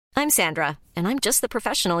I'm Sandra, and I'm just the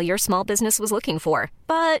professional your small business was looking for.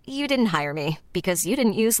 But you didn't hire me because you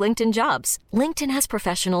didn't use LinkedIn Jobs. LinkedIn has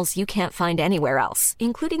professionals you can't find anywhere else,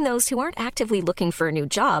 including those who aren't actively looking for a new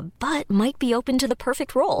job, but might be open to the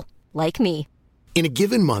perfect role, like me. In a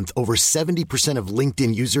given month, over 70% of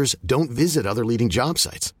LinkedIn users don't visit other leading job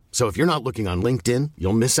sites. So if you're not looking on LinkedIn,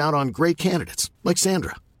 you'll miss out on great candidates like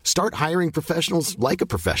Sandra. Start hiring professionals like a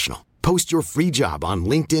professional. Post your free job on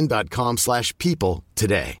linkedin.com/people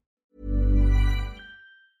today.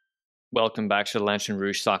 Welcome back to the Lantern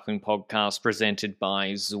Rouge Cycling Podcast presented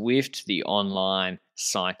by Zwift, the online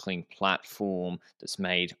cycling platform that's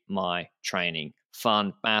made my training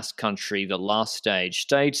fun. Basque Country, the last stage,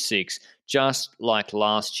 stage 6, just like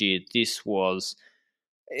last year.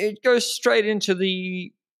 It goes straight into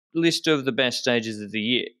the list of the best stages of the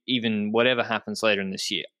year, even whatever happens later in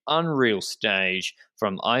this year. Unreal stage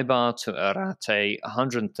from Eibar to Arate,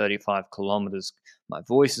 135 kilometers. My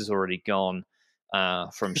voice is already gone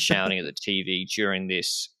from shouting at the TV during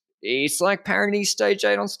this. It's like Pyrenees Stage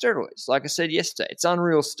 8 on steroids. Like I said yesterday, it's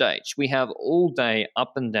unreal stage. We have all day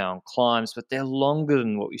up and down climbs, but they're longer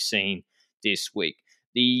than what we've seen this week.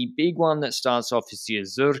 The big one that starts off is the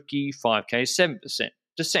Azurki 5K, 7%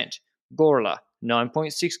 descent. Gorla,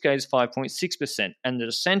 9.6 Ks, 5.6%. And the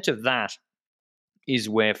descent of that is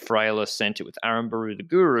where Freyler sent it with Arambaru the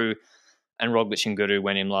Guru, and Roglic and Guru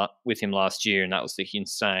went with him last year, and that was the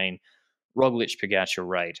insane Roglic-Pogačar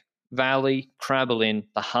raid. Valley, Krabbelin,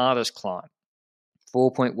 the hardest climb.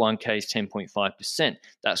 4.1 Ks, 10.5%.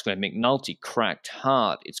 That's where McNulty cracked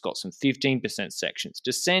hard. It's got some 15% sections.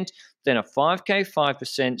 Descent, then a 5K,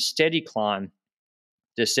 5%, steady climb.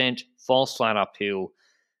 Descent, false flat uphill,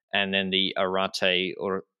 and then the Arate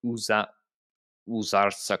or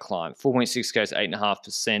Uzarsa climb. 4.6 Ks,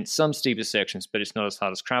 8.5%. Some steeper sections, but it's not as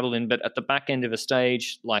hard as Krabbelin. But at the back end of a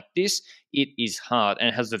stage like this, it is hard. And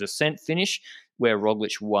it has a descent finish where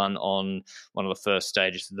Roglic won on one of the first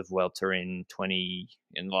stages of the Vuelta in the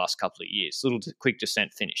last couple of years. Little quick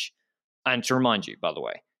descent finish. And to remind you, by the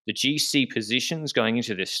way, the GC positions going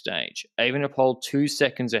into this stage. Evenepoel 2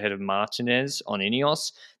 seconds ahead of Martinez on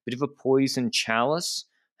Ineos. Bit of a poison chalice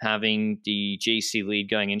having the GC lead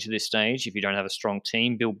going into this stage if you don't have a strong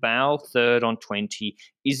team. Bilbao, 3rd on 20.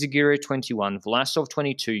 Izagirre, 21. Vlasov,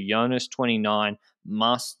 22. Jonas, 29.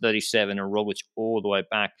 Mas, 37. And Roglic all the way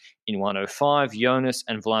back in 105. Jonas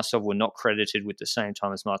and Vlasov were not credited with the same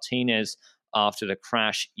time as Martinez after the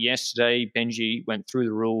crash yesterday. Benji went through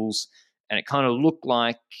the rules, and it kind of looked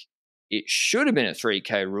like it should have been a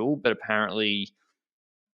 3K rule, but apparently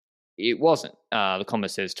it wasn't. The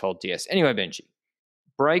commentators told DS. Anyway, Benji,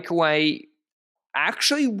 breakaway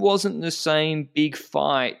actually wasn't the same big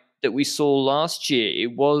fight that we saw last year.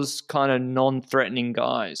 It was kind of non-threatening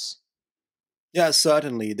guys. Yeah,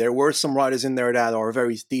 certainly. There were some riders in there that are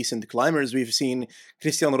very decent climbers. We've seen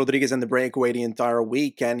Cristian Rodriguez and the breakaway the entire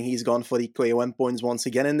week, and he's gone for the KOM points once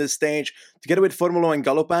again in this stage. Together with Formulo and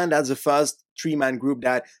Galopin, that's the first three-man group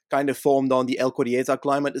that kind of formed on the El Corieta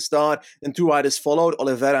climb at the start. Then 2 riders followed,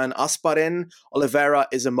 Oliveira and Asparin. Oliveira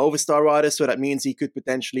is a Movistar rider, so that means he could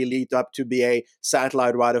potentially lead up to be a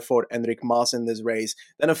satellite rider for Enric Mas in this race.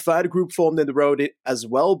 Then a third group formed in the road as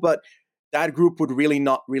well, but that group would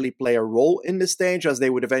not really play a role in this stage, as they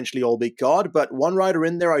would eventually all be caught. But one rider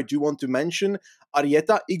in there I do want to mention,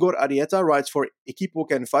 Igor Arieta, rides for Equipo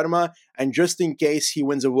Pharma, and just in case he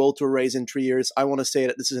wins a World Tour race in 3 years, I want to say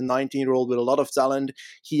that this is a 19-year-old with a lot of talent.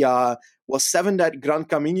 He was 7th at Gran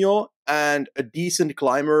Camino and a decent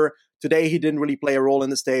climber. Today he didn't really play a role in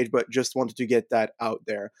the stage, but just wanted to get that out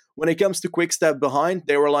there. When it comes to Quick Step behind,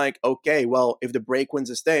 they were like, okay, well, if the break wins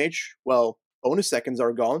a stage, well, bonus seconds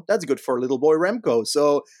are gone. That's good for little boy Remco.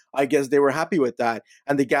 So I guess they were happy with that.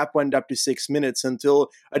 And the gap went up to 6 minutes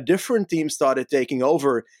until a different team started taking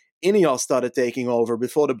over. Ineos started taking over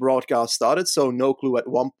before the broadcast started, so no clue at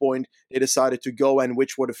one point they decided to go and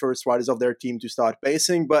which were the first riders of their team to start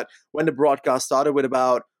pacing. But when the broadcast started with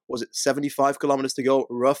about, 75 kilometers to go,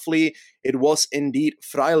 roughly, it was indeed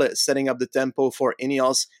Freile setting up the tempo for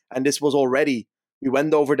Ineos. And this was already, we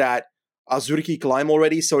went over that Azurki climb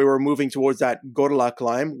already, so we were moving towards that Gorla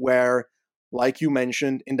climb where, like you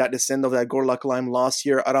mentioned, in that descent of that Gorla climb last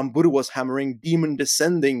year, Aramburu was hammering Demon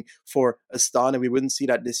Descending for Astana. We wouldn't see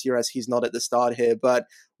that this year as he's not at the start here. But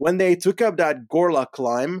when they took up that Gorla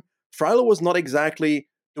climb, Freile was not exactly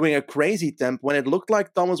doing a crazy temp. When it looked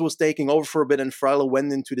like Thomas was taking over for a bit and Freile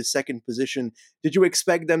went into the second position, did you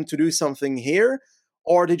expect them to do something here?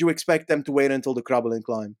 Or did you expect them to wait until the Krabbelin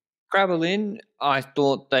climb? Krabbelin, I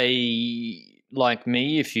thought they, like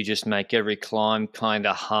me, if you just make every climb kind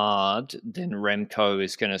of hard, then Remco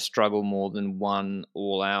is going to struggle more than one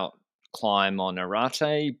all-out climb on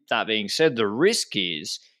Arate. That being said, the risk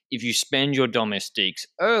is if you spend your domestiques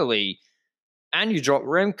early and you drop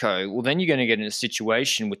Remco, well, then you're going to get in a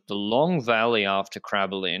situation with the long valley after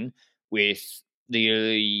Krabbelin, with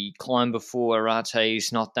the climb before Arate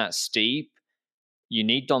is not that steep. You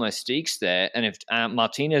need domestiques there. And if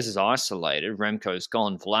Martinez is isolated, Remco's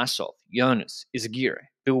gone, Vlasov, Jonas, Izagirre,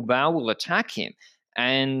 Bilbao will attack him.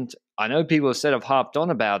 And I know people have said I've harped on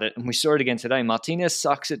about it, and we saw it again today. Martinez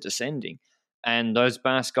sucks at descending, and those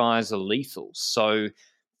Basque guys are lethal. So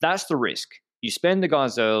that's the risk. You spend the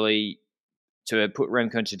guys early to put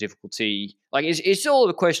Remco into difficulty. Like it's all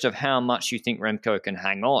a question of how much you think Remco can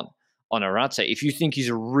hang on Arate. If you think he's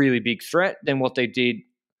a really big threat, then what they did,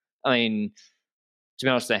 I mean, to be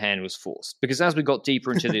honest, their hand was forced. Because as we got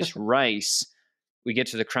deeper into this race, we get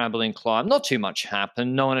to the Krabbelin climb. Not too much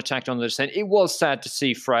happened. No one attacked on the descent. It was sad to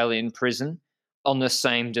see Fraley in prison on the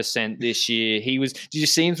same descent this year. Did you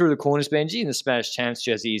see him through the corners, Benji, in the Spanish Champs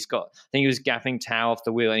jersey? I think he was gapping Tau off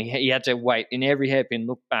the wheel, and he had to wait in every hairpin,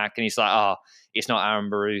 look back, and he's like, oh, it's not Aaron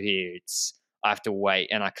Baru here. I have to wait,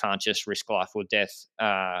 and I can't just risk life or death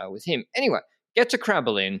with him. Anyway, get to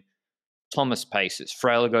Krabbelin. Thomas paces.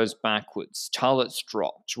 Frailer goes backwards. Tullet's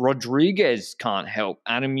dropped. Rodriguez can't help.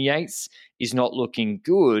 Adam Yates is not looking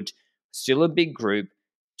good. Still a big group.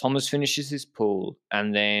 Thomas finishes his pull,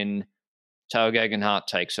 and then Tao Gegenhardt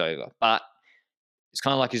takes over. But it's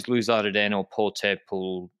kind of like his Luzardiden or Portet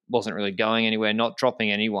pull wasn't really going anywhere, not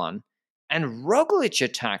dropping anyone. And Roglic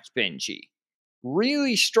attacked Benji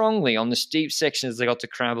really strongly on the steep sections they got to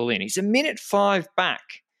Krabbelin. He's a minute 5 back.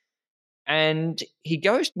 And he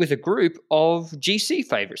goes with a group of GC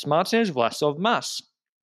favourites, Martinez, Vlasov, Mas.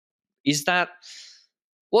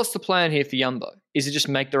 What's the plan here for Jumbo? Is it just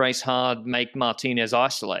make the race hard, make Martinez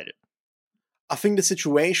isolated? I think the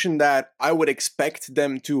situation that I would expect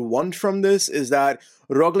them to want from this is that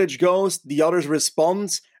Roglic goes, the others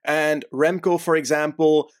respond, and Remco, for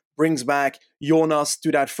example, brings back Jonas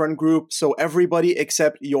to that front group, so everybody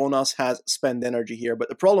except Jonas has spent energy here. But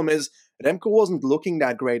the problem is, Remco wasn't looking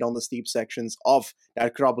that great on the steep sections of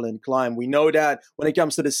that Krabbelin climb. We know that when it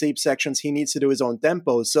comes to the steep sections, he needs to do his own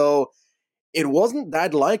tempo, so it wasn't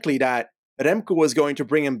that likely that Remco was going to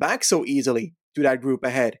bring him back so easily to that group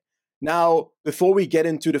ahead. Now, before we get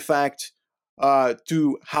into the fact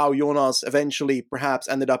to how Jonas eventually perhaps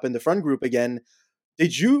ended up in the front group again,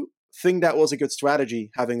 did you think that was a good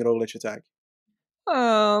strategy, having Roglic attack?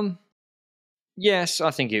 Yes,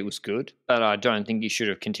 I think it was good, but I don't think he should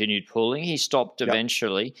have continued pulling. He stopped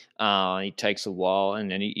eventually. He takes a while, and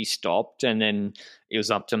then he stopped, and then it was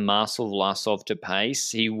up to Marcel Vlasov to pace.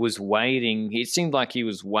 He was waiting. It seemed like he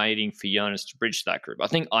was waiting for Jonas to bridge that group. I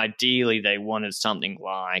think ideally they wanted something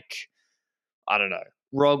like, I don't know,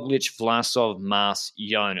 Roglic, Vlasov, Mas,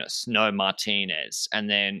 Jonas, no Martinez. And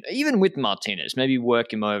then even with Martinez, maybe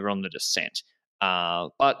work him over on the descent.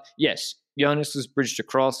 But yes, Jonas was bridged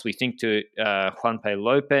across, we think, to Juanpe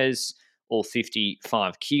Lopez, all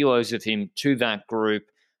 55 kilos of him to that group.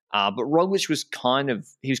 But Roglic was kind of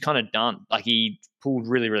done. Like, he pulled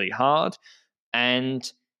really, really hard. And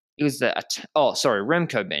it was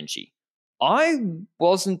Remco Benji. I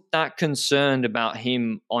wasn't that concerned about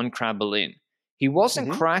him on Krabbelin. He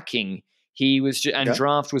wasn't cracking. He was,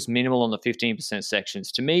 draft was minimal on the 15%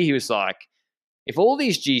 sections. To me, he was like, if all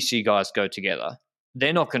these GC guys go together,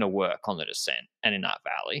 they're not going to work on the descent and in that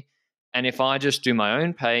valley. And if I just do my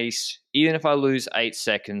own pace, even if I lose 8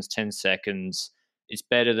 seconds, 10 seconds, it's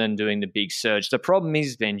better than doing the big surge. The problem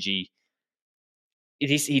is, Benji,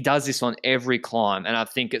 he does this on every climb. And I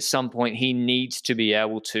think at some point he needs to be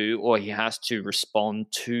able to, or he has to respond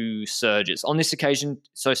to surges. On this occasion,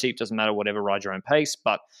 so steep, doesn't matter, whatever, ride your own pace.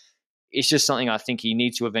 But it's just something I think he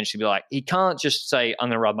needs to eventually be like, he can't just say, I'm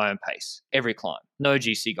going to ride my own pace every climb. No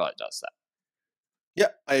GC guy does that. Yeah,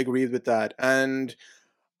 I agree with that. And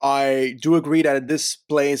I do agree that at this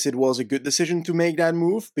place it was a good decision to make that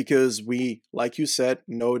move, because we, like you said,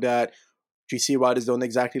 know that GC riders don't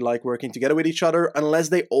exactly like working together with each other unless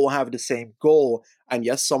they all have the same goal. And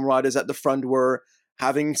yes, some riders at the front were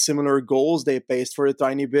having similar goals. They paced for a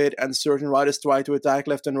tiny bit, and certain riders tried to attack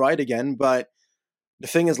left and right again. But the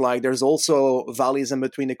thing is, like, there's also valleys in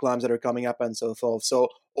between the climbs that are coming up and so forth. So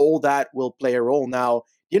all that will play a role. Now,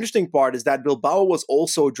 the interesting part is that Bilbao was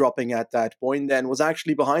also dropping at that point and was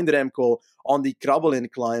actually behind Remco on the Krabbelin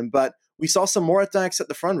climb. But we saw some more attacks at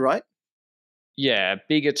the front, right? Yeah,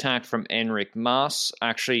 big attack from Enric Mas.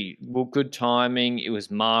 Actually, well, good timing. It was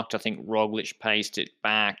marked. I think Roglic paced it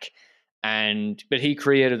back. But he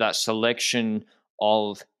created that selection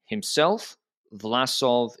of himself,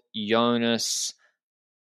 Vlasov, Jonas.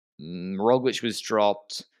 Roglic was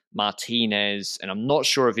dropped. Martinez, and I'm not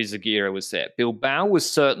sure if Izagirre was there. Bilbao was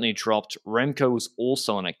certainly dropped. Remco was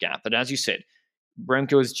also on a gap. But as you said,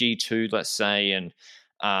 Remco was G2, let's say, and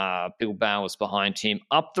Bilbao was behind him.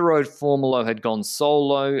 Up the road, Formolo had gone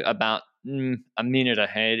solo about a minute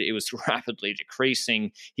ahead. It was rapidly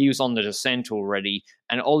decreasing. He was on the descent already.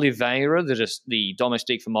 And Oliveira, the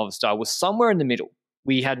domestique from Movistar, was somewhere in the middle.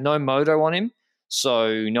 We had no moto on him,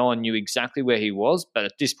 so no one knew exactly where he was. But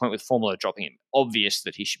at this point, with Formula dropping him, obvious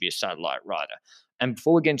that he should be a satellite rider. And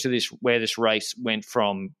before we get into this, where this race went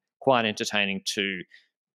from quite entertaining to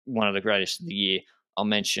one of the greatest of the year, I'll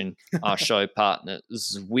mention our show partner,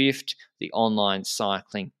 Zwift, the online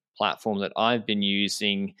cycling platform that I've been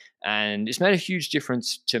using. And it's made a huge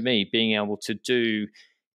difference to me being able to do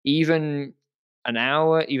even an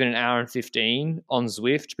hour and 15 on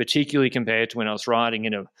Zwift, particularly compared to when I was riding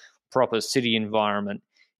in a proper city environment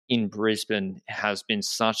in Brisbane, has been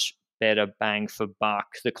such better bang for buck.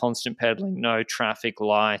 The constant pedaling, no traffic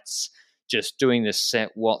lights, just doing the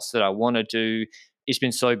set watts that I want to do. It's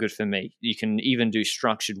been so good for me. You can even do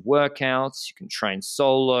structured workouts. You can train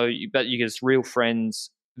solo. You get real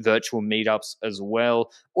friends, virtual meetups as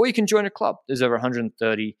well. Or you can join a club. There's over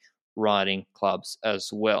 130 riding clubs as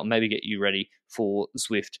well. Maybe get you ready for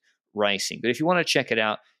Zwift racing. But if you want to check it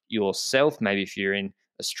out yourself, maybe if you're in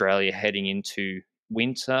Australia heading into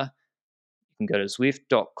winter, you can go to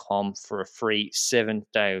Zwift.com for a free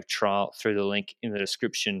 7-day trial through the link in the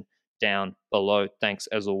description down below. Thanks,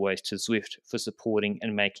 as always, to Zwift for supporting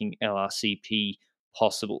and making LRCP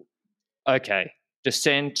possible. Okay,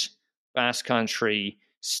 descent, Basque Country,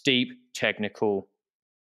 steep, technical.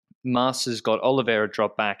 Masters got Oliveira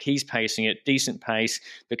drop back. He's pacing it, decent pace,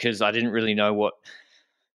 because I didn't really know what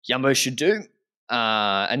Jumbo should do.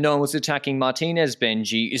 And no one was attacking Martinez,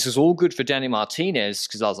 Benji. This was all good for Danny Martinez,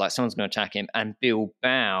 because I was like, someone's going to attack him. And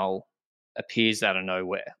Bilbao appears out of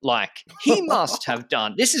nowhere. Like, he must have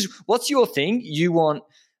done. What's your thing? You want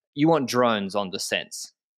drones on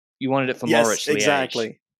descents. You wanted it for Moritz Liège.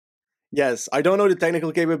 Exactly. Yes, I don't know the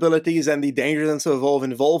technical capabilities and the dangers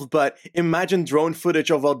involved, but imagine drone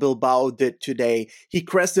footage of what Bilbao did today. He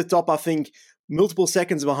crested top, I think, multiple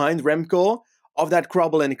seconds behind Remco of that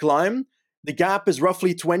Krabble and climb. The gap is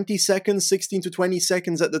roughly 20 seconds, 16 to 20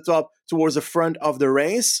 seconds at the top towards the front of the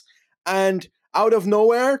race. And out of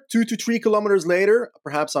nowhere, 2 to 3 kilometers later,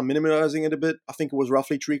 perhaps I'm minimizing it a bit, I think it was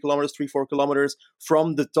roughly 4 kilometers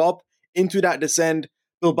from the top into that descent,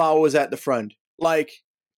 Bilbao was at the front. Like,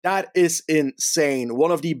 that is insane. One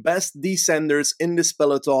of the best descenders in this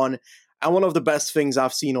peloton, and one of the best things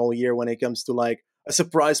I've seen all year when it comes to like a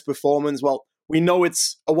surprise performance. Well, we know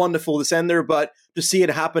it's a wonderful descender, but to see it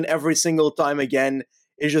happen every single time again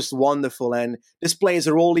is just wonderful. And this plays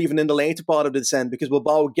a role even in the later part of the descent, because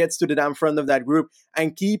Bilbao gets to the damn front of that group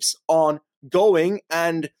and keeps on going.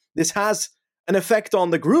 And this has an effect on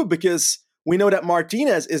the group, because we know that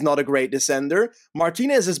Martinez is not a great descender.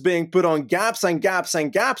 Martinez is being put on gaps and gaps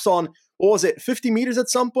and gaps on, what was it, 50 meters at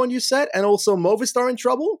some point you said? And also Movistar in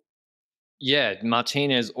trouble? Yeah,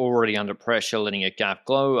 Martinez already under pressure, letting a gap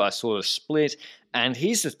go. I saw a split. And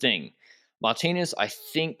here's the thing. Martinez, I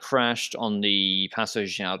think, crashed on the Passo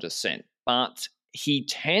João descent, but he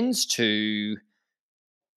tends to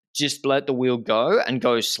just let the wheel go and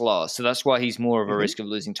go slow. So that's why he's more of a risk of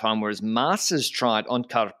losing time. Whereas Masters tried on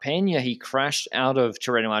Carpena, he crashed out of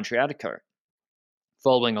Tirreno Adriatico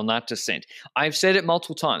following on that descent. I've said it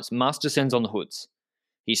multiple times. Masters descends on the hoods.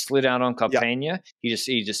 He slid out on Carpena. Yep.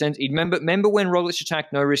 He descends. Remember when Roglic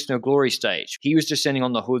attacked No Risk, No Glory stage? He was descending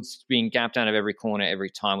on the hoods, being gapped out of every corner every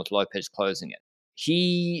time with Lopez closing it.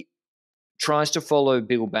 He tries to follow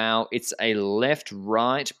Bilbao. It's a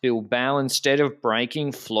left-right. Bilbao, instead of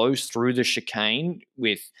braking, flows through the chicane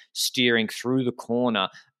with steering through the corner,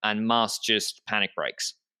 and Mas just panic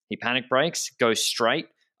brakes. He panic brakes, goes straight.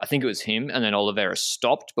 I think it was him, and then Oliveira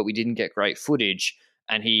stopped, but we didn't get great footage,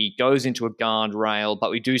 and he goes into a guardrail, but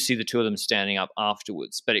we do see the two of them standing up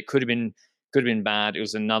afterwards. But it could have been bad. It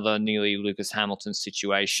was another nearly Lucas Hamilton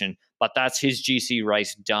situation, but that's his GC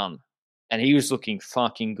race done, and he was looking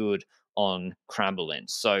fucking good on Cramberland.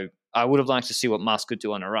 So I would have liked to see what Musk could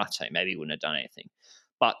do on Arate. Maybe he wouldn't have done anything.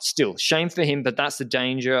 But still, shame for him, but that's the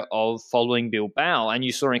danger of following Bilbao. And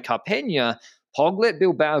you saw in Carpena, Pog let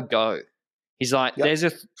Bilbao go. He's like, There's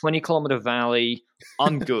a 20-kilometer valley.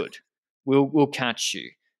 I'm good. We'll catch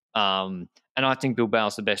you. And I think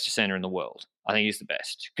Bilbao's the best descender in the world. I think he's the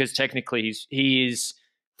best. Because technically he is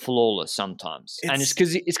flawless sometimes. And it's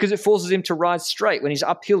because it forces him to ride straight. When he's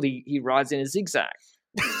uphill, he rides in a zigzag.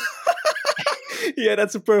 Yeah,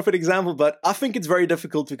 that's a perfect example, but I think it's very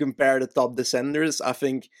difficult to compare the top descenders. I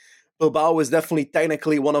think Bilbao is definitely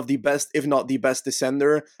technically one of the best, if not the best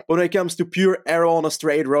descender. But when it comes to pure aero on a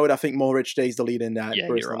straight road, I think Mohoric takes the lead in that, Yeah,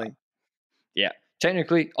 personally. you're right. Yeah.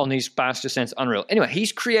 Technically, on these Basque descents, unreal. Anyway,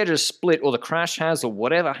 he's created a split, or the Crash has, or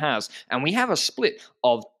whatever has, and we have a split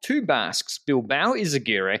of two Basques, Bilbao,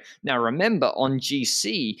 Izagirre. Now, remember, on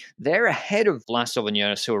GC, they're ahead of Vlasov and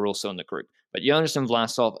Jonas, who are also in the group. But Jonas and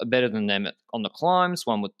Vlasov are better than them on the climbs,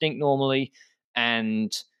 one would think normally.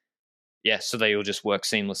 And yeah, so they all just work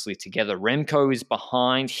seamlessly together. Remco is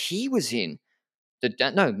behind. He was in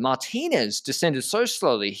Martinez descended so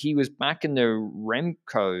slowly. He was back in the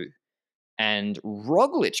Remco and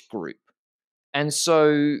Roglic group. And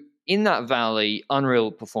so in that valley,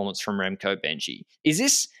 unreal performance from Remco, Benji. Is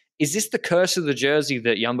this the curse of the jersey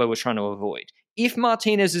that Jumbo were trying to avoid? If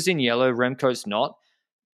Martinez is in yellow, Remco's not,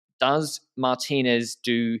 does Martinez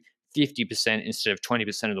do 50% instead of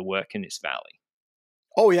 20% of the work in this valley?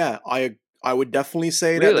 Oh yeah, I would definitely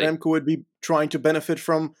say that Remco would be trying to benefit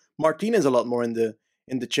from Martinez a lot more in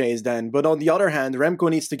the chase then. But on the other hand, Remco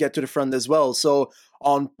needs to get to the front as well. So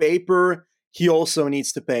on paper, he also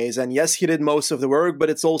needs to pace. And yes, he did most of the work, but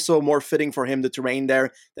it's also more fitting for him, the terrain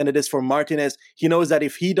there, than it is for Martinez. He knows that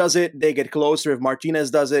if he does it, they get closer. If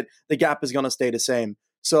Martinez does it, the gap is going to stay the same.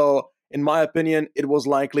 So in my opinion, it was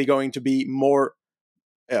likely going to be more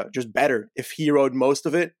just better if he rode most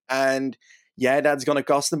of it. And yeah, that's going to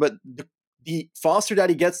cost him. But the faster that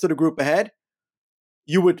he gets to the group ahead,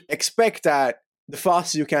 you would expect that the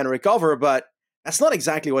faster you can recover. But that's not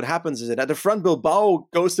exactly what happens, is it? At the front, Bilbao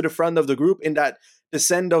goes to the front of the group in that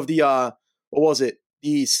descent of the, what was it?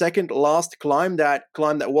 The second last climb that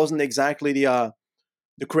wasn't exactly the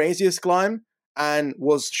craziest climb and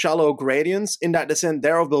was shallow gradients. In that descent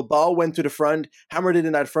there of Bilbao, went to the front, hammered it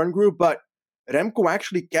in that front group. But Remco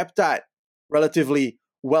actually kept that relatively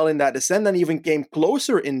well in that descent and even came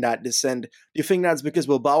closer in that descent. Do you think that's because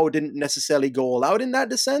Bilbao didn't necessarily go all out in that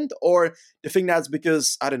descent? Or do you think that's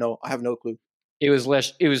because, I don't know, I have no clue. It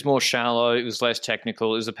was more shallow, it was less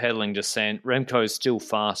technical, it was a pedaling descent. Remco is still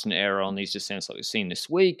fast and aero on these descents like we've seen this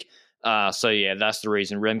week. So yeah, that's the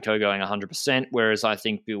reason. Remco going 100%, whereas I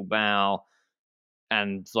think Bilbao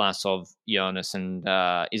and Vlasov, Jonas and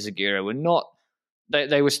Izagirre were not,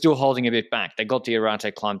 they were still holding a bit back. They got the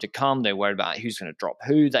Arate climb to come. They're worried about who's going to drop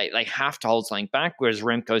who. They have to hold something back, whereas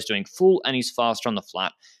Remco's doing full and he's faster on the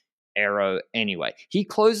flat aero anyway. He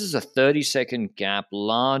closes a 30-second gap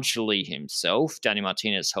largely himself. Danny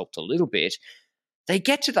Martinez helped a little bit. They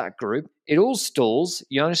get to that group. It all stalls.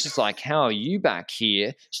 Jonas is like, how are you back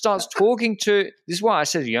here? Starts talking to, this is why I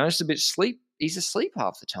said Jonas is a bit asleep. He's asleep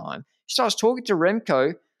half the time. He starts talking to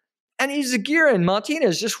Remco and Izagirre and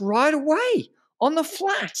Martinez just right away on the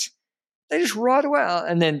flat. They just ride away.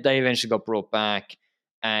 And then they eventually got brought back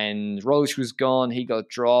and Roglic was gone. He got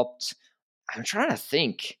dropped. I'm trying to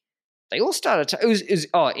think. They all started. It was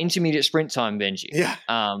intermediate sprint time, Benji. Yeah.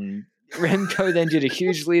 Remco then did a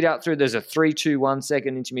huge lead out through. There's a 3-2-1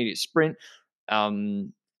 second intermediate sprint. I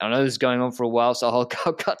know this is going on for a while, so I'll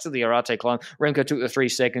cut to the Arate climb. Remco took the 3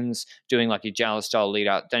 seconds, doing like a Jala style lead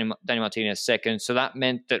out. Danny Martinez second. So that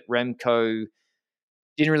meant that Remco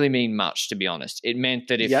didn't really mean much, to be honest. It meant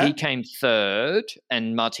that if he came third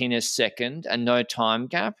and Martinez second and no time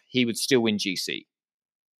gap, he would still win GC.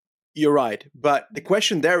 You're right. But the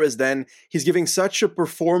question there is then, he's giving such a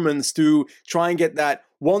performance to try and get that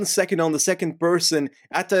 1 second on the second person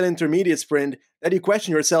at that intermediate sprint that you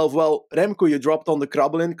question yourself, well, Remco, you dropped on the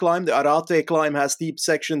Krabbelin climb. The Arate climb has steep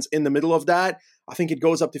sections in the middle of that. I think it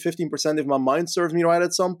goes up to 15% if my mind serves me right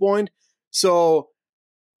at some point. So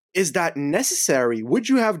is that necessary? Would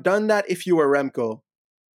you have done that if you were Remco?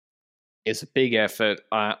 It's a big effort.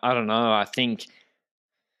 I don't know. I think,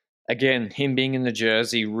 again, him being in the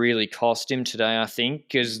jersey really cost him today, I think,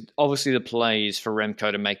 because obviously the play is for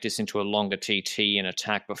Remco to make this into a longer TT and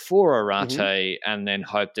attack before Arate and then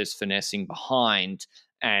hope there's finessing behind.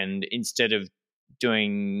 And instead of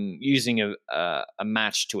using a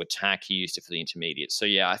match to attack, he used it for the intermediate. So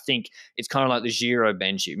yeah, I think it's kind of like the Giro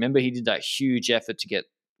Benji. Remember, he did that huge effort to get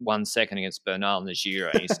 1 second against Bernal in the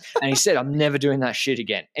Giro. And he said, I'm never doing that shit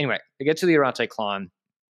again. Anyway, we get to the Arate climb.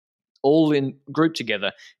 All in group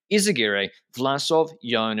together, Izagirre, Vlasov,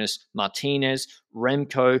 Jonas, Martinez,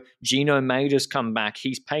 Remco, Gino Mader's come back.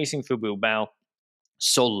 He's pacing for Bilbao.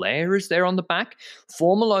 Soler is there on the back.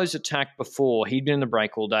 Formolo's attacked before. He'd been in the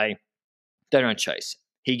break all day. They don't chase.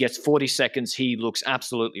 He gets 40 seconds. He looks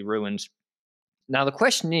absolutely ruined. Now the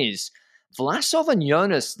question is, Vlasov and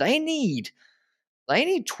Jonas, they need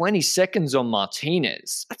 20 seconds on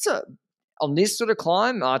Martinez. On this sort of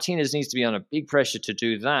climb, Martinez needs to be under big pressure to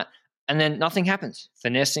do that. And then nothing happens.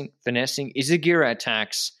 Finessing. Izagirre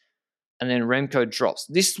attacks. and then Remco drops.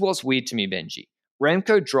 This is what's weird to me, Benji.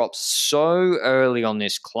 Remco drops so early on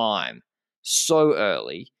this climb, so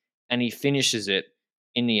early, and he finishes it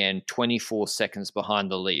in the end 24 seconds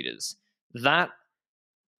behind the leaders. That,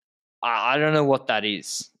 I don't know what that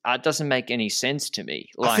is. It doesn't make any sense to me.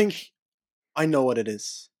 I think I know what it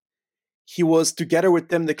is. He was together with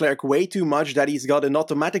Tim de Klerk way too much that he's got an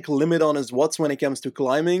automatic limit on his watts when it comes to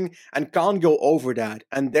climbing and can't go over that.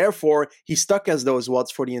 And therefore, he's stuck as those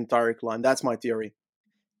watts for the entire climb. That's my theory.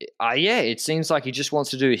 Yeah, it seems like he just wants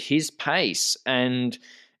to do his pace. And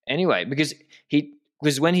anyway, because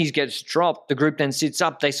when he gets dropped, the group then sits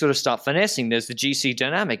up. They sort of start finessing. There's the GC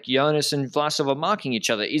dynamic. Jonas and Vlasov are marking each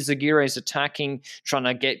other. Izagirre is attacking, trying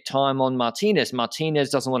to get time on Martinez. Martinez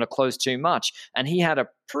doesn't want to close too much, and he had a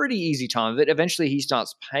pretty easy time of it. Eventually, he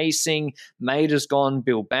starts pacing. Maida's gone.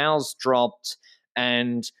 Bilbao's dropped,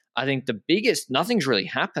 and I think the biggest, nothing's really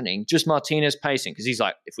happening, just Martinez pacing, because he's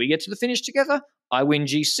like, if we get to the finish together, I win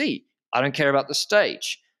GC. I don't care about the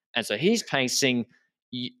stage. And so he's pacing.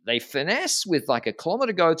 They finesse with like a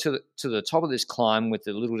kilometer to go to the top of this climb with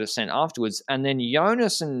a little descent afterwards. And then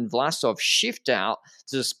Jonas and Vlasov shift out.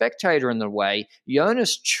 There's a spectator in the way.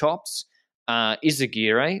 Jonas chops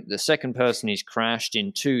Izagirre, the second person he's crashed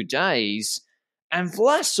in 2 days. And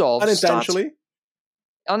Vlasov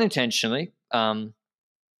unintentionally,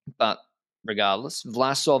 but regardless,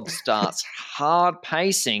 Vlasov starts hard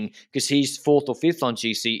pacing because he's 4th or 5th on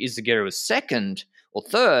GC. Izagirre was 2nd or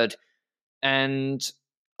 3rd. And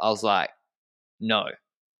I was like, no.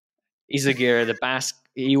 Izagirre, the Basque,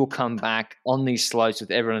 he will come back on these slopes with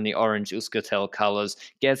everyone in the orange Euskaltel colours,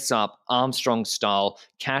 gets up, Armstrong style,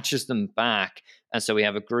 catches them back. And so we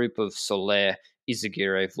have a group of Soler,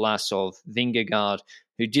 Izagirre, Vlasov, Vingegaard,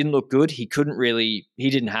 who didn't look good. He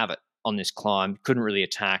didn't have it on this climb, couldn't really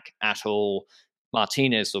attack at all.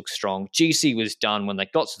 Martinez looked strong. GC was done when they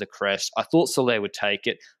got to the crest. I thought Soler would take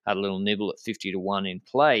it, had a little nibble at 50-1 in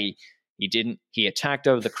play. He didn't. He attacked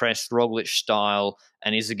over the crest, Roglic style,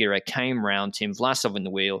 and Izagirre came round him, Vlasov in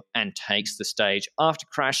the wheel, and takes the stage. After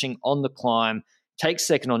crashing on the climb, takes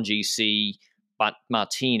 2nd on GC, but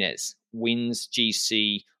Martinez wins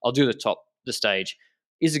GC. I'll do the stage.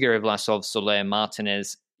 Izagirre, Vlasov, Soler,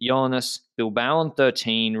 Martinez, Jonas, Bilbao on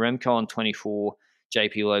 13, Remco on 24,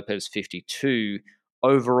 JP Lopez 52.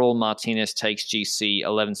 Overall, Martinez takes GC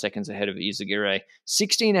 11 seconds ahead of Izagirre,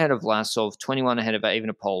 16 ahead of Vlasov, 21 ahead of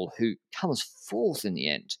Evenepoel, who comes 4th in the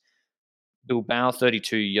end. Bilbao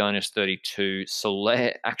 32, Jonas 32,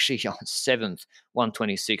 Soler actually on 7th,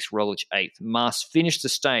 126, Roglic 8th. Mas finished the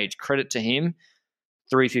stage, credit to him,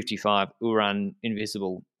 355, Uran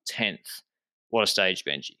Invisible 10th. What a stage,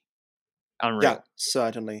 Benji. Unreal. Yeah,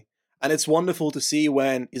 certainly. And it's wonderful to see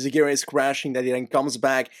when Izagirre is crashing that he then comes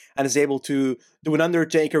back and is able to do an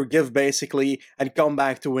Undertaker give basically and come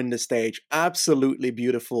back to win the stage. Absolutely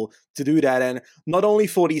beautiful to do that. And not only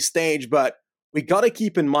for the stage, but we got to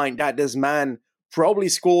keep in mind that this man probably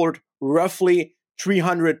scored roughly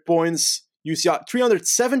 300 points,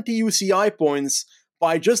 370 UCI points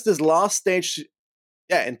by just this last stage,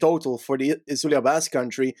 in total for the Itzulia Basque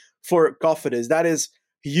country for Cofidis. That is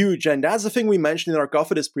huge, and that's the thing we mentioned in our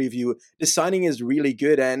Cofidis preview. The signing is really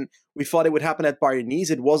good, and we thought it would happen at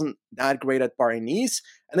Paris-Nice. It wasn't that great at Paris-Nice,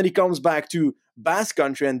 and then he comes back to Basque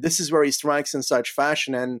country, and this is where he strikes in such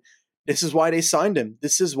fashion, and this is why they signed him.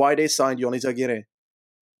 This is why they signed Jon Izagirre.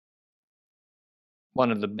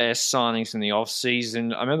 One of the best signings in the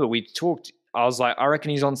off-season. I remember we talked, I was like, I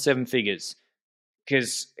reckon he's on 7 figures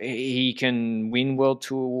because he can win World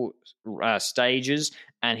Tour stages,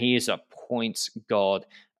 and he is a points god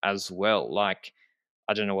as well. Like,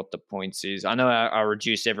 I don't know what the points is. I know I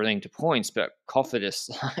reduce everything to points, but Cofidis,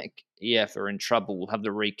 like, EF are in trouble. We'll have the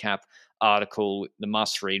recap article, the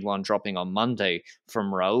must-read one, dropping on Monday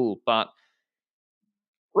from Raul. But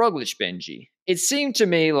Roglic, Benji, it seemed to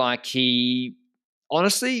me like he,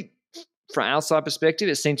 honestly, from outside perspective,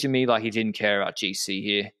 it seemed to me like he didn't care about GC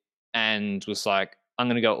here and was like, I'm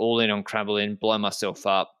going to go all in on Krabbelin, blow myself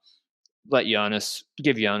up,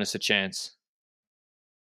 give Jonas a chance.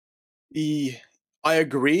 I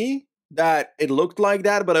agree that it looked like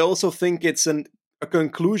that, but I also think it's a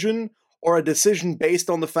conclusion or a decision based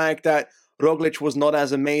on the fact that Roglic was not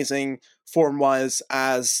as amazing form-wise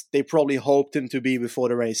as they probably hoped him to be before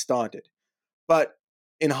the race started. But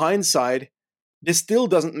in hindsight, this still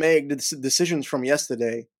doesn't make the decisions from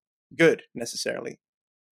yesterday good, necessarily.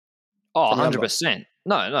 Oh, 100%.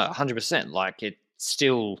 No, 100%. Like, it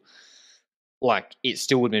still would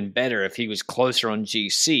have been better if he was closer on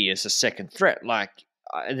GC as a second threat. Like,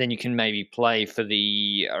 then you can maybe play for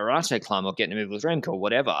the Arate climb or get in the middle with Remco or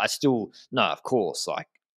whatever. Of course. Like,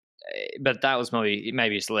 but that was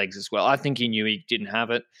maybe his legs as well. I think he knew he didn't have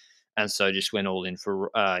it, and so just went all in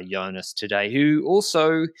for Jonas today, who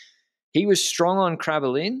also, he was strong on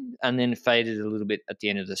Krabbelin and then faded a little bit at the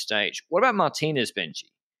end of the stage. What about Martinez, Benji?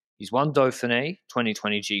 He's won Dauphiné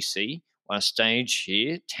 2020 GC, won a stage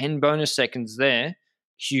here, 10 bonus seconds there,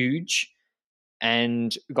 huge,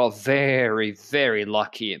 and got very, very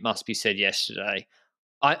lucky, it must be said, yesterday.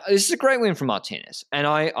 This is a great win for Martinez, and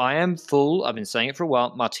I am full, I've been saying it for a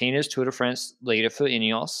while, Martinez, Tour de France leader for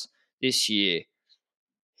Ineos this year.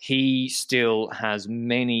 He still has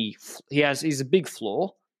he's a big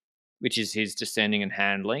flaw, which is his descending and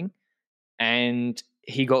handling, and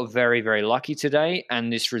he got very, very lucky today,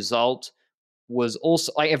 and this result was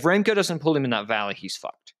also, like, if Remco doesn't pull him in that valley, he's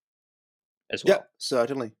fucked as well. Yeah,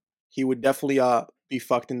 certainly. He would definitely be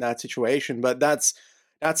fucked in that situation, but that's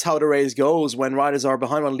how the race goes. When riders are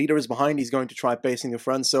behind, when leader is behind, he's going to try pacing the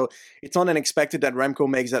front. So it's not unexpected that Remco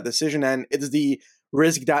makes that decision, and it's the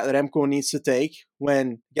risk that Remco needs to take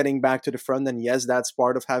when getting back to the front. And yes, that's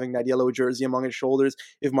part of having that yellow jersey among his shoulders.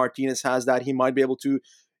 If Martinez has that, he might be able to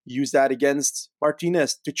use that against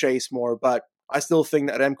Martinez to chase more. But I still think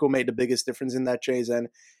that Remco made the biggest difference in that chase, and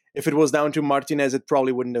if it was down to Martinez, it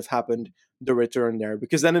probably wouldn't have happened, the return there.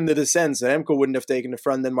 Because then in the descents, Remco wouldn't have taken the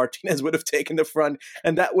front, then Martinez would have taken the front,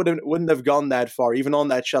 and that wouldn't have gone that far, even on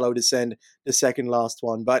that shallow descent, the second last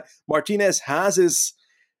one. But Martinez has his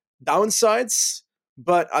downsides,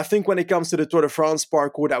 but I think when it comes to the Tour de France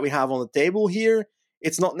parkour that we have on the table here,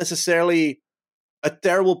 it's not necessarily a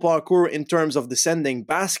terrible parkour in terms of descending.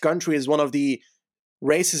 Basque Country is one of the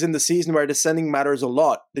races in the season where descending matters a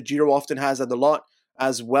lot. The Giro often has that a lot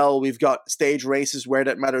as well. We've got stage races where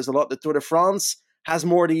that matters a lot. The Tour de France has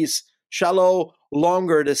more these shallow,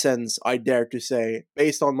 longer descents, I dare to say,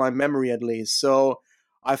 based on my memory at least. So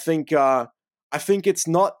I think it's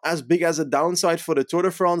not as big as a downside for the Tour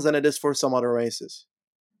de France than it is for some other races.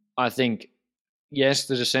 I think, yes,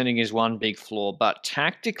 the descending is one big flaw, but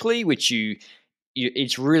tactically, which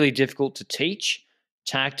it's really difficult to teach.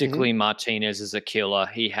 Tactically, Martinez is a killer.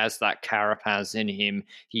 He has that Carapaz in him.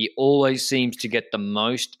 He always seems to get the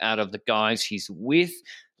most out of the guys he's with,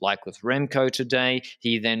 like with Remco today.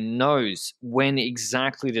 He then knows when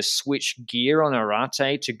exactly to switch gear on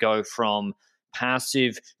Arate to go from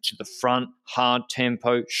passive to the front, hard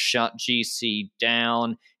tempo, shut GC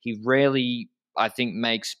down. He rarely, I think,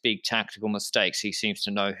 makes big tactical mistakes. He seems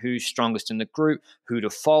to know who's strongest in the group, who to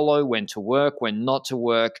follow, when to work, when not to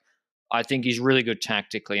work. I think he's really good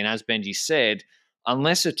tactically. And as Benji said,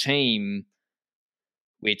 unless a team,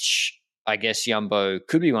 which I guess Jumbo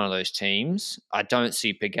could be one of those teams, I don't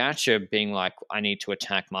see Pogačar being like, I need to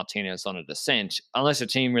attack Martinez on a descent. Unless a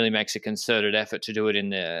team really makes a concerted effort to do it in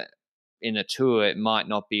the Tour, it might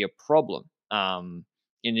not be a problem. In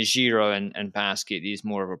the Giro and Basque, it is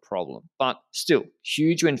more of a problem. But still,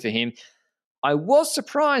 huge win for him. I was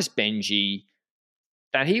surprised, Benji,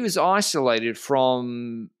 that he was isolated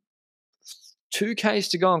from 2Ks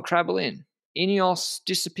to go on Krabbelin. Ineos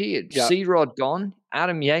disappeared. Yeah. C-Rod gone.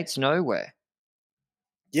 Adam Yates nowhere.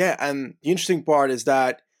 Yeah, and the interesting part is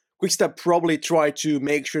that Quickstep probably tried to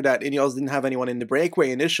make sure that Ineos didn't have anyone in the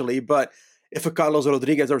breakaway initially, but if a Carlos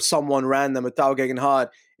Rodriguez or someone random, a Tao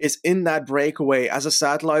Gegenhardt, is in that breakaway as a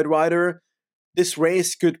satellite rider, this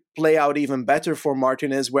race could play out even better for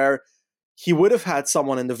Martinez, where he would have had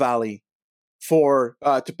someone in the valley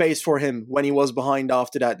to pace for him when he was behind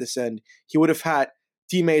after that descent. He would have had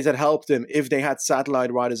teammates that helped him if they had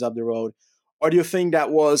satellite riders up the road. Or do you think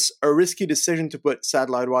that was a risky decision to put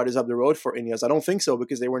satellite riders up the road for Ineos? I don't think so,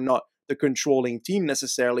 because they were not the controlling team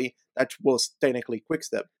necessarily. That was technically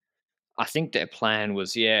Quickstep. I think their plan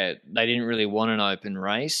was, they didn't really want an open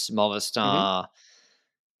race. Movistar,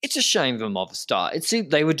 It's a shame for Movistar. It seemed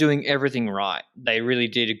they were doing everything right. They really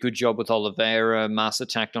did a good job with Oliveira. Mas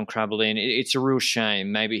attacked on Krabbelin. It's a real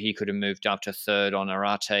shame. Maybe he could have moved up to third on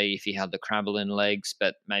Arate if he had the Krabbelin legs,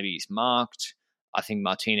 but maybe he's marked. I think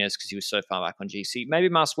Martinez, because he was so far back on GC. Maybe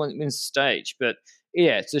Mas wins the stage. But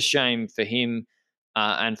yeah, it's a shame for him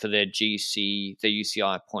and for their GC, their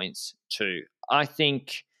UCI points too. I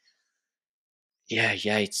think... Yeah,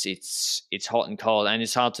 it's hot and cold, and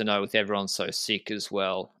it's hard to know with everyone so sick as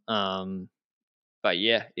well. But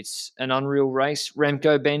yeah, it's an unreal race.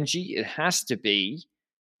 Remco, Benji, it has to be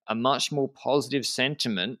a much more positive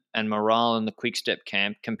sentiment and morale in the Quickstep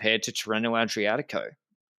camp compared to Tirreno Adriatico.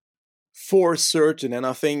 For certain, and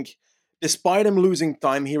I think despite him losing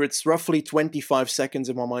time here, it's roughly 25 seconds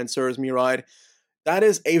if my mind serves me right. That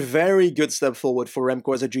is a very good step forward for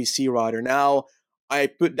Remco as a GC rider. Now, I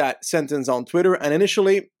put that sentence on Twitter, and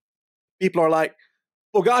initially, people are like,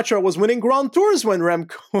 Pogacar was winning Grand Tours when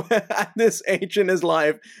Remco at this age in his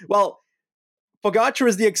life. Well, Pogacar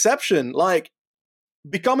is the exception. Like,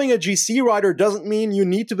 becoming a GC rider doesn't mean you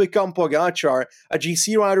need to become Pogacar. A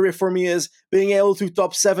GC rider for me is being able to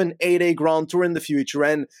top 7, 8 a Grand Tour in the future.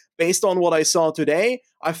 And based on what I saw today,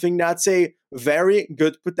 I think that's a very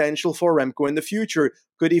good potential for Remco in the future.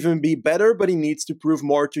 Could even be better, but he needs to prove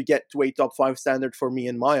more to get to a top 5 standard for me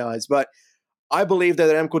in my eyes. But I believe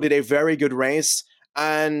that Remco did a very good race,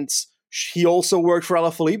 and he also worked for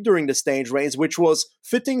Alaphilippe during the stage race, which was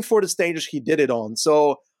fitting for the stages he did it on.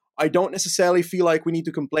 So I don't necessarily feel like we need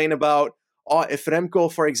to complain about, if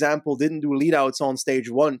Remco, for example, didn't do leadouts on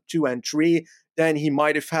stage 1, 2, and 3, then he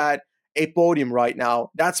might have had a podium right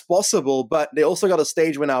now. That's possible, but they also got a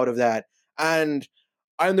stage win out of that. And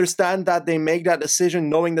I understand that they make that decision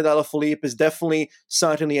knowing that Alaphilippe is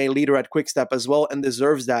certainly a leader at Quick-Step as well and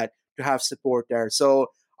deserves that to have support there. So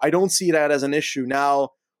I don't see that as an issue. Now,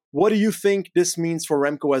 what do you think this means for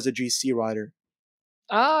Remco as a GC rider?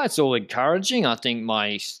 It's all encouraging. I think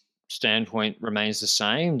my standpoint remains the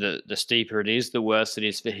same. The steeper it is, the worse it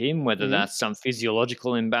is for him, whether that's some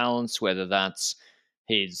physiological imbalance, whether that's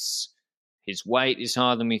his weight is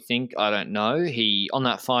higher than we think, I don't know. He, on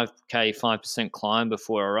that 5K, 5% climb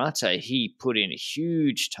before Arate, he put in a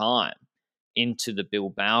huge time into the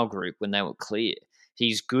Bilbao group when they were clear.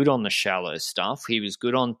 He's good on the shallow stuff. He was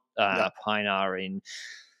good on Pinar in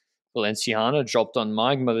Valenciana, dropped on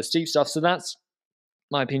Magma, the steep stuff. So that's,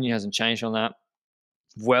 my opinion hasn't changed on that.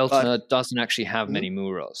 Vuelta doesn't actually have many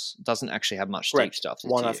muros. Doesn't actually have much steep stuff.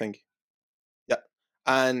 One, I think. Yeah.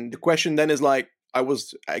 And the question then is like, I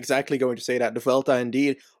was exactly going to say that. The Vuelta,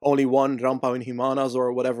 indeed, only one Rampa in Humanas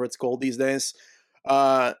or whatever it's called these days.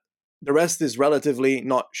 The rest is relatively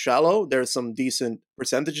not shallow. There's some decent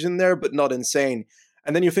percentages in there, but not insane.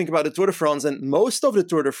 And then you think about the Tour de France, and most of the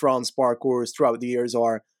Tour de France parcours throughout the years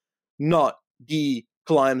are not the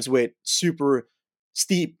climbs with super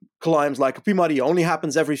steep climbs like Pimari only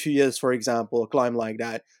happens every few years, for example, a climb like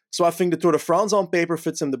that. So I think the Tour de France on paper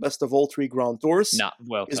fits him the best of all 3 Grand Tours.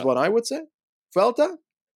 Is what I would say. Vuelta?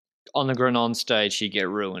 On the Granon stage, he get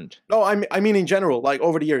ruined. No, I mean in general, like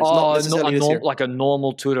over the years. Not necessarily this year. Like a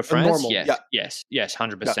normal Tour de France? Yes,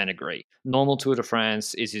 100% agree. Normal Tour de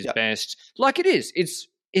France is his best. Like it is. It's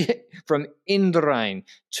from Indurain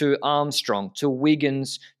to Armstrong to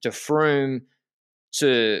Wiggins to Froome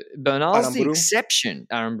to Bernal's the exception.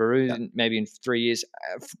 Aaron Baru, maybe in 3 years.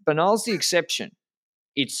 Bernal's the exception.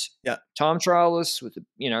 It's time trialists with,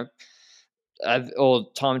 or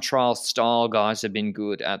time trial style guys have been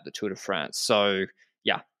good at the Tour de France. So,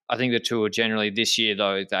 I think the Tour generally this year,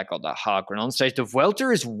 though, that got that hard Granon stage. The Vuelta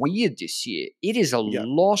is weird this year. It is a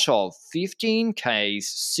lot of 15Ks,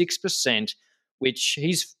 6%, which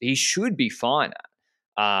he should be fine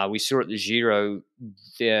at. We saw at the Giro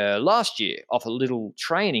last year, off a little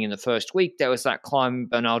training in the first week, there was that climb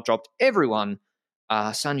Bernal dropped everyone.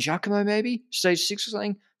 San Giacomo, maybe, stage 6 or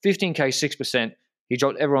something, 15K, 6%. He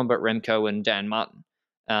dropped everyone but Remco and Dan Martin.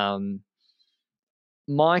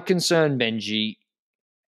 My concern, Benji,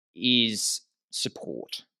 is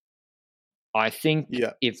support. I think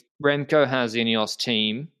if Remco has Ineos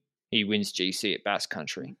team, he wins GC at Basque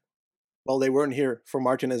Country. Well, they weren't here for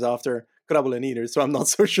Martinez after Krabbelen either, so I'm not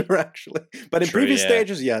so sure, actually. But in previous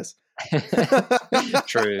stages, yes.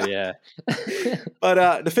 True, yeah.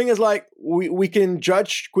 But the thing is, like, we can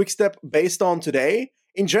judge Quick-Step based on today.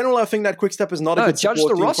 In general, I think that Quick-Step is not a good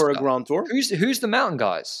support team for a Grand Tour. Who's the mountain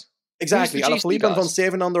guys? Exactly. Alaphilippe and Van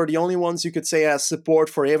Zevenand are the only ones you could say as support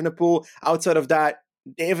for Evenepoel. Outside of that,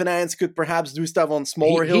 Dave and Ans could perhaps do stuff on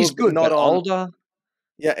smaller hills, he's good, but not on older.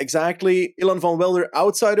 Yeah, exactly. Ilan van Wilder,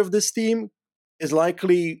 outside of this team, is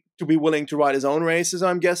likely to be willing to ride his own races,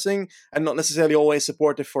 I'm guessing, and not necessarily always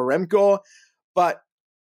supportive for Remco. But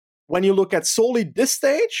when you look at solely this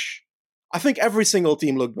stage, I think every single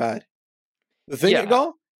team looked bad.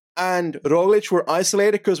 Vingegaard and Roglic were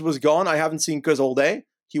isolated. Kuz was gone. I haven't seen Kuz all day.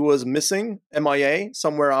 He was missing, MIA,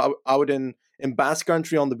 somewhere out in Basque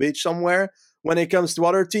Country on the beach somewhere. When it comes to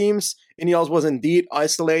other teams, Ineos was indeed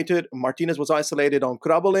isolated. Martinez was isolated on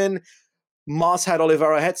Krabbelen. Mas had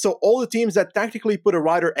Oliveira ahead. So all the teams that tactically put a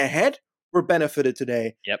rider ahead were benefited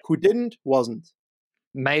today. Yep. Who didn't, wasn't.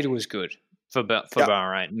 Maida was good for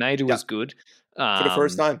Bahrain. Maida was good. For the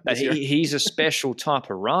first time. But he's a special type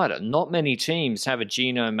of rider. Not many teams have a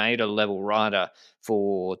Gino Maida level rider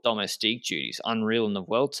for domestique duties. Unreal in the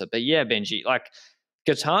Vuelta. But yeah, Benji, like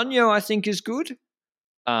Catania, I think, is good.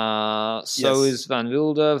 So is Van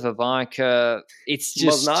Wilder, Vavika. It's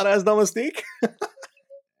just not as domestique.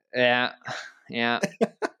 Yeah.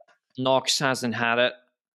 Knox hasn't had it.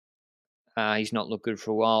 He's not looked good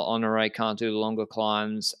for a while. Honore can't do the longer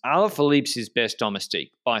climbs. Alaphilippe's his best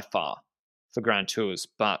domestique by far for Grand Tours,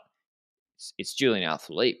 but it's Julian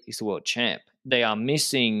Alaphilippe. He's the world champ. They are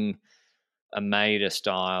missing a Maida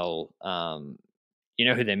style. You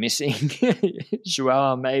know who they're missing?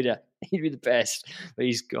 Joao Almeida. He'd be the best, but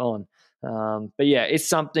he's gone. But yeah, it's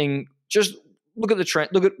something. Just look at the trend.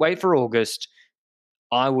 Wait for August.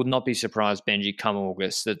 I would not be surprised, Benji, come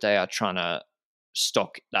August, that they are trying to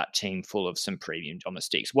stock that team full of some premium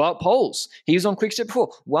domestiques. Wout Poels, he was on Quickstep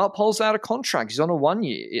before. Wout Poels out of contract. He's on a 1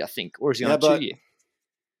 year, I think, or is he on a 2 year?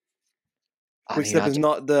 Quickstep is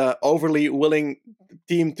not the overly willing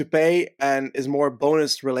team to pay and is more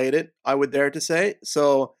bonus related, I would dare to say.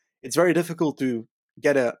 So it's very difficult to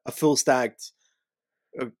get a full stacked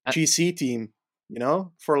GC team,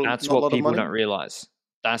 for that's not a lot what of people money. don't realize.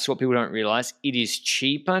 That's what people don't realize. It is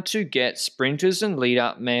cheaper to get sprinters and lead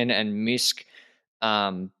up men and Misk,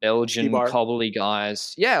 Belgian cobbly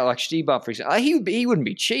guys. Yeah, like Stibar, for example. He wouldn't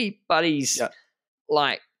be cheap, but he's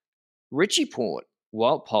like Richie Port,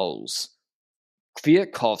 Wout Poels,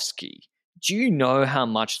 Kwiatkowski. Do you know how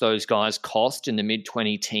much those guys cost in the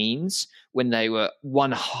mid-20 teens when they were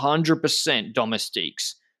 100%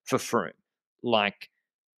 domestiques for Froome? Like,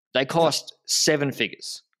 they cost 7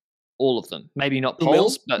 figures, all of them. Maybe not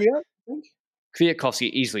Poels, but Kwiatkowski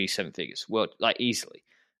easily 7 figures. Well, like easily.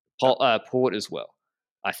 Port as well,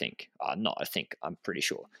 I think. I'm pretty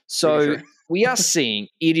sure. So we are seeing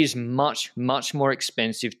it is much, much more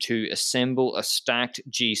expensive to assemble a stacked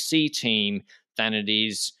GC team than it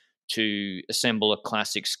is to assemble a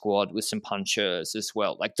classic squad with some punchers as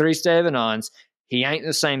well. Like Dries Devenijns, he ain't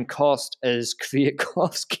the same cost as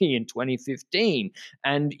Kwiatkowski in 2015.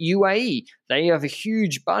 And UAE, they have a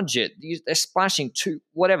huge budget. They're splashing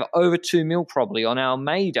over 2 mil probably on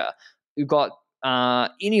Almeida. We've got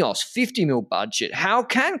Ineos, 50 mil budget. How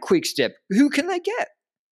can Quickstep, who can they get?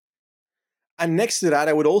 And next to that,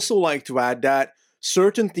 I would also like to add that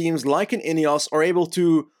certain teams like an Ineos are able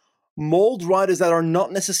to mold riders that are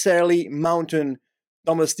not necessarily mountain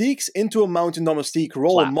domestiques into a mountain domestique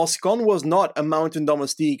role. Moscon was not a mountain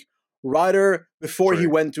domestique rider before he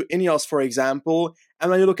went to Ineos, for example. And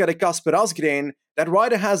when you look at a Kasper Asgreen, that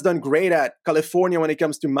rider has done great at California when it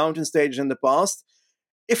comes to mountain stages in the past.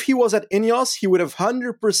 If he was at Ineos, he would have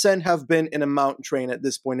 100% have been in a mountain train at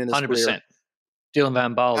this point in his 100%. Career. Dylan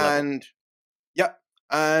Van Baarle level.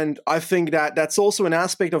 And I think that that's also an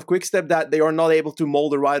aspect of Quickstep that they are not able to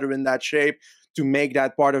mold a rider in that shape to make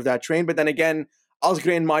that part of that train. But then again,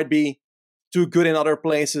 Asgreen might be too good in other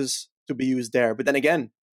places to be used there. But then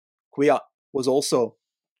again, Kwiat was also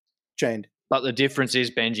chained. But the difference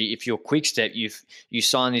is, Benji, if you're Quickstep, you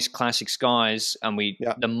sign these classics guys, and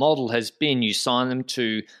the model has been you sign them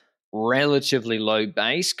to relatively low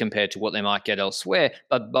base compared to what they might get elsewhere,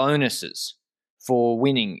 but bonuses for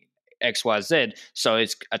winning XYZ. So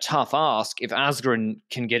it's a tough ask. If Asgreen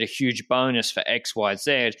can get a huge bonus for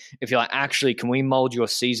XYZ, if you're like, actually, can we mold your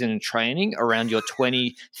season and training around your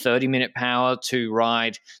 20, 30-minute power to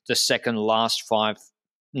ride the second last 5%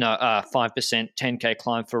 10K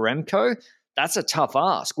climb for Remco? That's a tough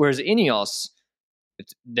ask. Whereas Ineos,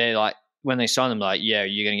 they're like, when they sign them, like, yeah,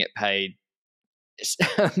 you're going to get paid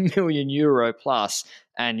 €1 million plus.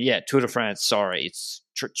 And yeah, Tour de France, sorry, it's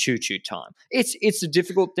choo-choo time. It's a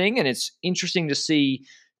difficult thing, and it's interesting to see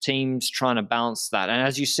teams trying to balance that. And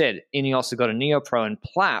as you said, Ineos have got a Neopro, and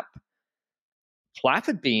Plapp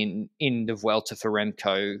had been in the Vuelta for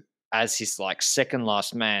Remco as his like second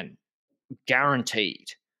last man,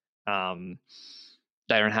 guaranteed.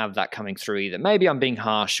 They don't have that coming through either. Maybe I'm being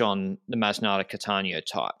harsh on the Masnada Catania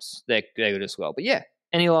types. They're good as well. But yeah,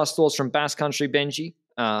 any last thoughts from Basque Country, Benji?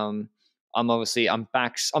 I'm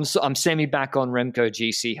back. I'm semi back on Remco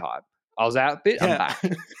GC hype. I was out a bit. I'm back.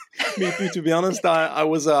 Me too. To be honest, I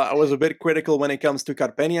was a bit critical when it comes to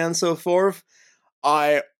Carpenia and so forth.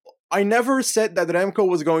 I never said that Remco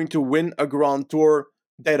was going to win a Grand Tour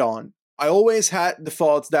dead on. I always had the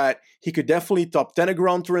thoughts that he could definitely top 10 a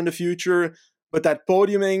Grand Tour in the future, but that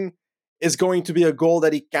podiuming is going to be a goal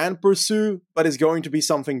that he can pursue, but is going to be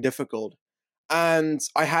something difficult. And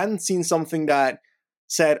I hadn't seen something that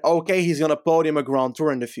said, okay, he's going to podium a Grand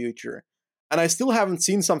Tour in the future. And I still haven't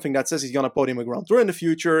seen something that says he's going to podium a Grand Tour in the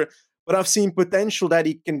future, but I've seen potential that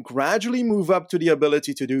he can gradually move up to the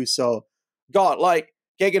ability to do so. God, like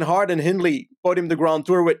Gegenhardt and Hindley podiumed the Grand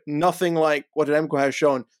Tour with nothing like what Remco has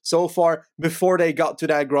shown so far before they got to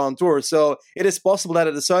that Grand Tour. So it is possible that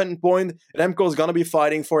at a certain point, Remco is going to be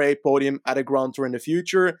fighting for a podium at a Grand Tour in the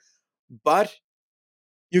future. But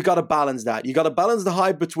you got to balance that. You got to balance the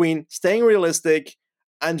hype between staying realistic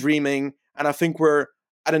and dreaming. And I think we're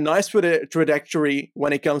at a nice trajectory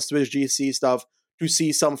when it comes to his GC stuff to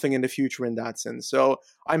see something in the future in that sense. So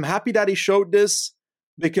I'm happy that he showed this,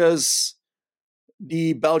 because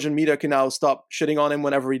the Belgian media can now stop shitting on him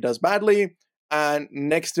whenever he does badly. And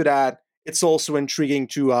next to that, it's also intriguing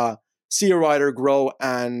to see a rider grow,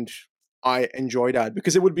 and I enjoy that,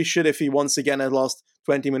 because it would be shit if he once again had lost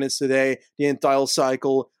 20 minutes today, the entire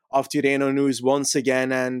cycle of Tirreno news once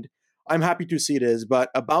again, and I'm happy to see this.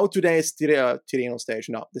 But about today's Tirreno stage,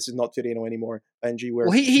 no, this is not Tirreno anymore, Benji.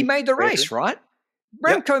 Well, he made the race, right?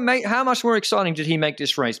 Remco Yep. made, how much more exciting did he make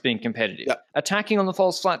this race being competitive? Yep. Attacking on the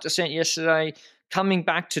false flat descent yesterday, coming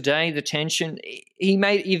back today, the tension. He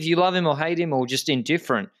made, if you love him or hate him or just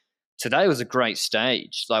indifferent, today was a great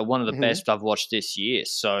stage, like one of the best I've watched this year.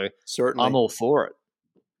 So certainly, I'm all for it.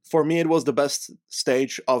 For me, it was the best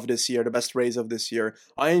stage of this year, the best race of this year.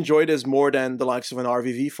 I enjoyed this more than the likes of an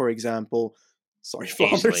RVV, for example. Sorry,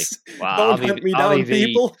 Flanders. Wow, Don't hunt me down,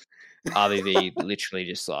 people. RVV, literally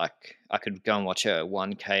just like, I could go and watch a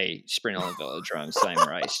 1K sprint on the velodrome, same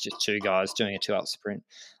race, just two guys doing a 2-up sprint.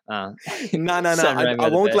 No. I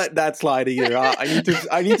won't let that slide either.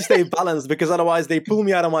 I need to stay balanced, because otherwise they pull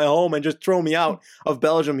me out of my home and just throw me out of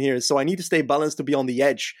Belgium here. So I need to stay balanced to be on the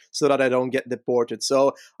edge so that I don't get deported.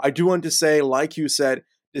 So I do want to say, like you said,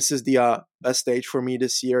 this is the best stage for me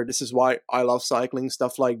this year. This is why I love cycling,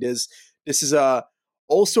 stuff like this. This is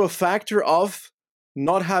also a factor of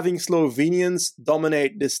not having Slovenians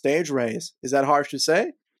dominate this stage race. Is that harsh to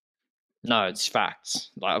say? No, it's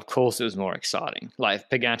facts. Like, of course, it was more exciting. Like, if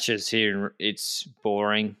Pogacar's here, it's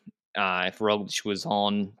boring. If Roglic was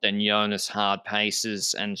on, then Jonas hard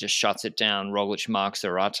paces and just shuts it down. Roglic marks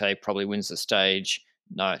Arate, probably wins the stage.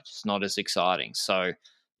 No, it's not as exciting. So,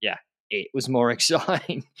 yeah, it was more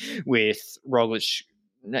exciting with Roglic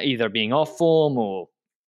either being off form or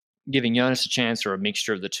giving Jonas a chance, or a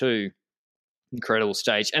mixture of the two. Incredible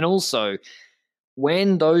stage. And also,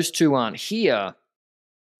 when those two aren't here,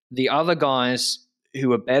 the other guys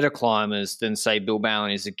who are better climbers than, say, Bilbao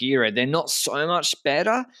and Izagirre, they're not so much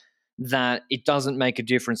better that it doesn't make a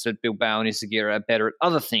difference that Bilbao and Izagirre are better at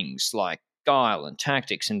other things like guile and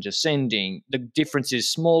tactics and descending. The difference is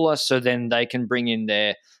smaller, so then they can bring in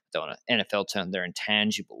their, I don't want an NFL term, their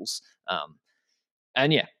intangibles.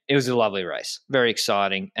 And yeah, it was a lovely race. Very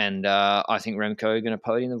exciting. And I think Remco are going to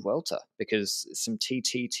podium the Vuelta, because some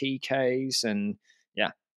TTTKs, and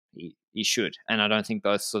yeah, he should. And I don't think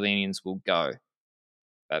both Slovenians will go,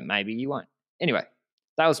 but maybe you won't. Anyway,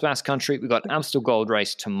 that was Basque Country. We've got Amstel Gold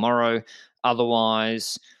Race tomorrow.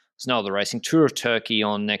 Otherwise, there's no other racing. Tour of Turkey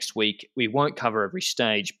on next week. We won't cover every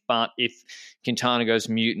stage, but if Quintana goes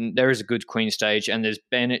mutant, there is a good Queen stage, and there's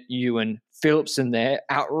Bennett, Ewan, Phillips in there.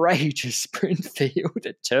 Outrageous sprint field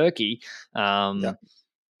at Turkey. Yeah.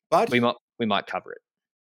 But we might cover it.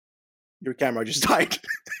 Your camera just died.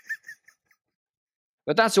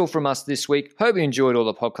 But that's all from us this week. Hope you enjoyed all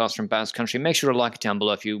the podcasts from Basque Country. Make sure to like it down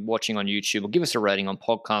below if you're watching on YouTube, or give us a rating on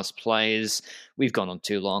podcast players. We've gone on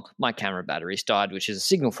too long. My camera battery's died, which is a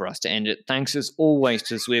signal for us to end it. Thanks as always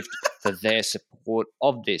to Zwift for their support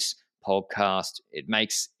of this podcast. It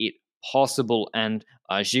makes it possible, and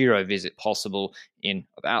our Giro visit possible in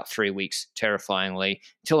about 3 weeks, terrifyingly.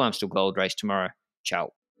 Until Amstel Gold Race tomorrow.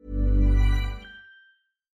 Ciao.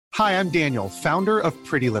 Hi, I'm Daniel, founder of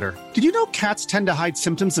Pretty Litter. Did you know cats tend to hide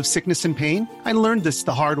symptoms of sickness and pain? I learned this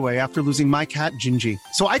the hard way after losing my cat, Gingy.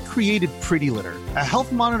 So I created Pretty Litter, a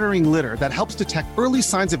health monitoring litter that helps detect early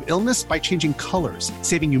signs of illness by changing colors,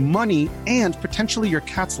 saving you money and potentially your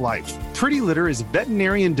cat's life. Pretty Litter is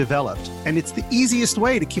veterinarian developed, and it's the easiest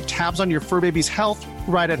way to keep tabs on your fur baby's health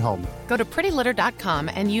right at home. Go to prettylitter.com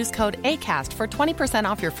and use code ACAST for 20%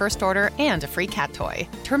 off your first order and a free cat toy.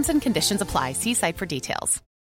 Terms and conditions apply. See site for details.